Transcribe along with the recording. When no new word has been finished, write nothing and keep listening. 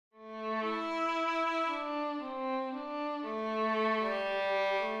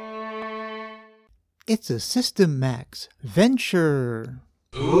It's a Systemax Venture.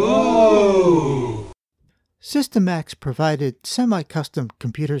 Ooh! Systemax provided semi-custom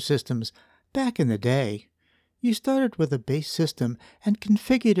computer systems back in the day. You started with a base system and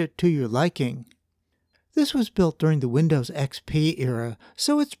configured it to your liking. This was built during the Windows XP era,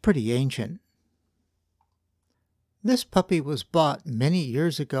 so it's pretty ancient. This puppy was bought many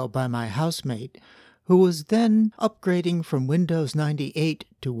years ago by my housemate, who was then upgrading from Windows 98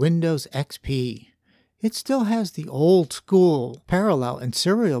 to Windows XP. It still has the old school parallel and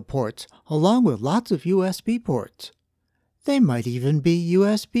serial ports, along with lots of USB ports. They might even be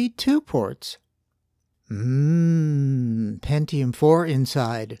USB 2 ports. Pentium 4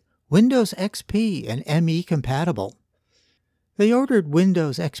 inside, Windows XP and ME compatible. They ordered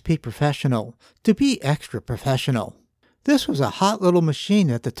Windows XP Professional to be extra professional. This was a hot little machine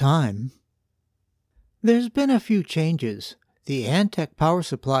at the time. There's been a few changes. The Antec power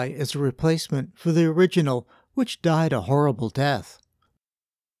supply is a replacement for the original, which died a horrible death.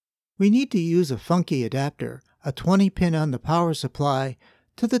 We need to use a funky adapter, a 20-pin on the power supply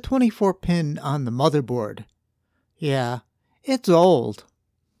to the 24-pin on the motherboard. Yeah, it's old.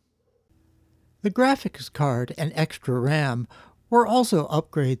 The graphics card and extra RAM were also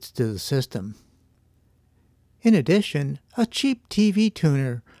upgrades to the system. In addition, a cheap TV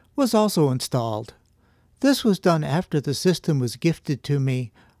tuner was also installed. This was done after the system was gifted to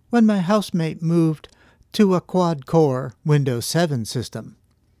me when my housemate moved to a quad-core Windows 7 system.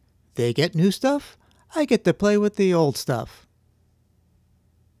 They get new stuff, I get to play with the old stuff.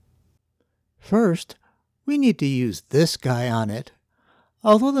 First, we need to use this guy on it.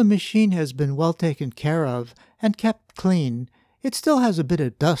 Although the machine has been well taken care of and kept clean, it still has a bit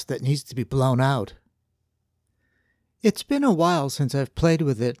of dust that needs to be blown out. It's been a while since I've played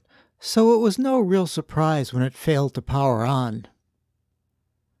with it, so it was no real surprise when it failed to power on.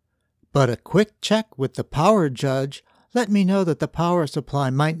 But a quick check with the power judge let me know that the power supply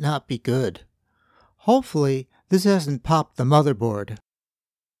might not be good. Hopefully, this hasn't popped the motherboard.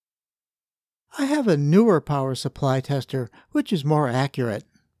 I have a newer power supply tester, which is more accurate.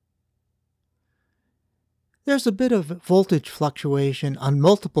 There's a bit of voltage fluctuation on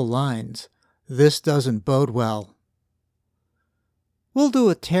multiple lines. This doesn't bode well. We'll do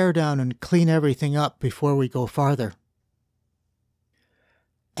a teardown and clean everything up before we go farther.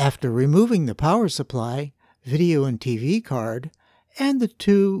 After removing the power supply, video and TV card, and the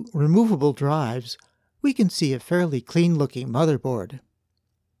two removable drives, we can see a fairly clean-looking motherboard.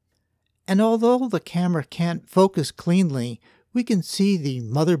 And although the camera can't focus cleanly, we can see the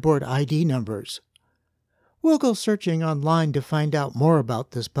motherboard ID numbers. We'll go searching online to find out more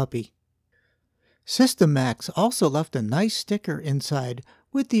about this puppy. Systemax also left a nice sticker inside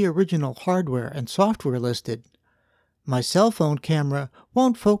with the original hardware and software listed. My cell phone camera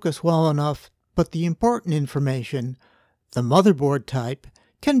won't focus well enough, but the important information, the motherboard type,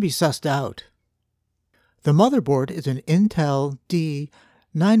 can be sussed out. The motherboard is an Intel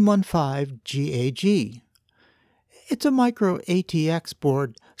D915GAG. It's a micro ATX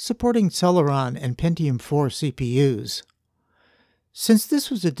board supporting Celeron and Pentium 4 CPUs. Since this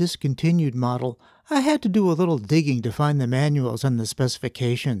was a discontinued model, I had to do a little digging to find the manuals and the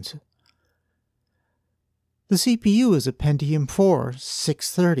specifications. The CPU is a Pentium 4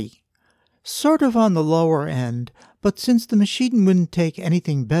 630, sort of on the lower end, but since the machine wouldn't take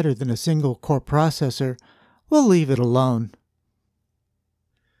anything better than a single-core processor, we'll leave it alone.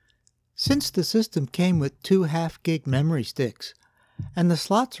 Since the system came with 2 half-gig memory sticks, and the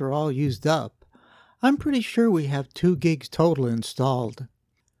slots are all used up, I'm pretty sure we have 2 gigs total installed.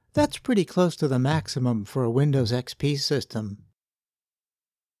 That's pretty close to the maximum for a Windows XP system.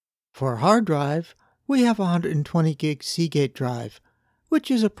 For a hard drive, we have a 120 gig Seagate drive,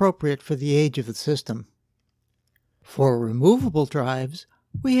 which is appropriate for the age of the system. For removable drives,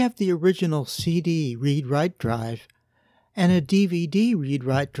 we have the original CD read-write drive and a DVD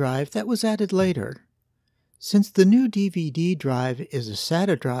read-write drive that was added later. Since the new DVD drive is a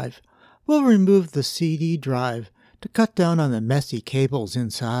SATA drive, we'll remove the CD drive to cut down on the messy cables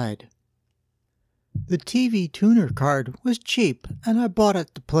inside. The TV tuner card was cheap, and I bought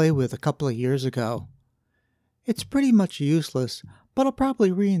it to play with a couple of years ago. It's pretty much useless, but I'll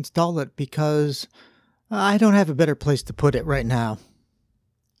probably reinstall it because I don't have a better place to put it right now.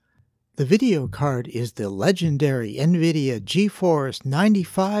 The video card is the legendary NVIDIA GeForce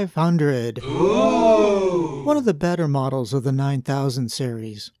 9500. Ooh! One of the better models of the 9000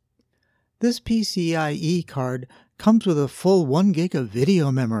 series. This PCIe card comes with a full 1 gig of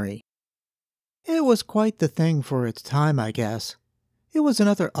video memory. It was quite the thing for its time, I guess. It was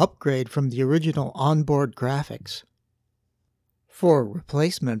another upgrade from the original onboard graphics. For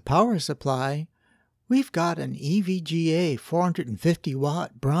replacement power supply, We've got an EVGA 450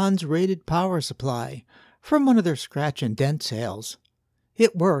 watt bronze rated power supply from one of their scratch and dent sales.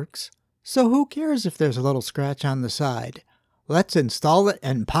 It works, so who cares if there's a little scratch on the side? Let's install it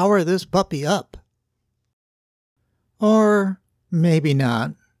and power this puppy up. Or maybe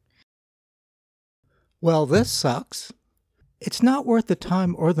not. Well, this sucks. It's not worth the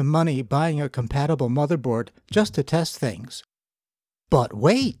time or the money buying a compatible motherboard just to test things. But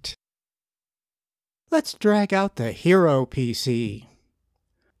wait! Let's drag out the Hero PC.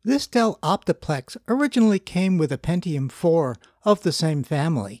 This Dell Optiplex originally came with a Pentium 4 of the same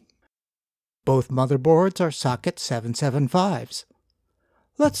family. Both motherboards are socket 775s.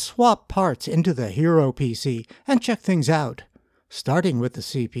 Let's swap parts into the Hero PC and check things out, starting with the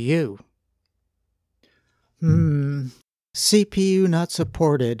CPU. CPU not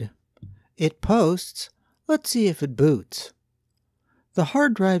supported. It posts. Let's see if it boots. The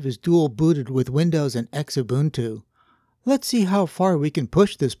hard drive is dual booted with Windows and Xubuntu. Let's see how far we can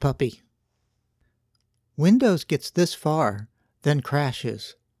push this puppy. Windows gets this far, then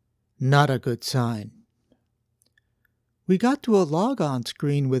crashes. Not a good sign. We got to a logon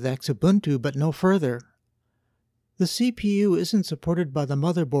screen with Xubuntu, but no further. The CPU isn't supported by the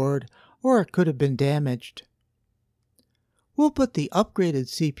motherboard, or it could have been damaged. We'll put the upgraded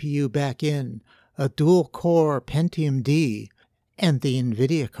CPU back in, a dual-core Pentium D, and the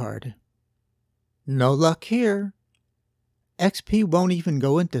NVIDIA card. No luck here. XP won't even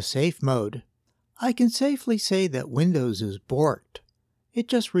go into safe mode. I can safely say that Windows is borked. It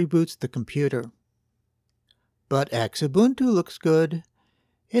just reboots the computer. But Xubuntu looks good.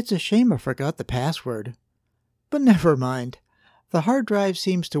 It's a shame I forgot the password. But never mind. The hard drive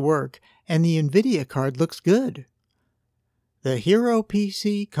seems to work, and the NVIDIA card looks good. The Hero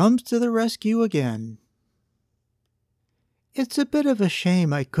PC comes to the rescue again. It's a bit of a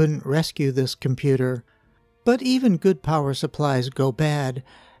shame I couldn't rescue this computer, but even good power supplies go bad,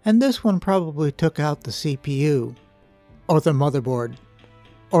 and this one probably took out the CPU, or the motherboard,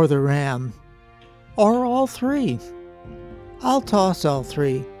 or the RAM, or all three. I'll toss all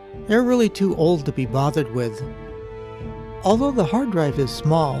three. They're really too old to be bothered with. Although the hard drive is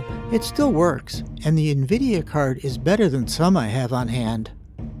small, it still works, and the NVIDIA card is better than some I have on hand.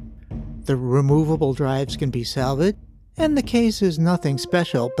 The removable drives can be salvaged, and the case is nothing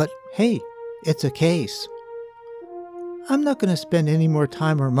special, but hey, it's a case. I'm not going to spend any more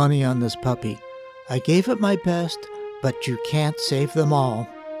time or money on this puppy. I gave it my best, but you can't save them all.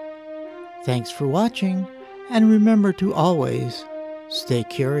 Thanks for watching, and remember to always stay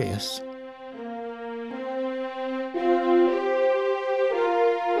curious.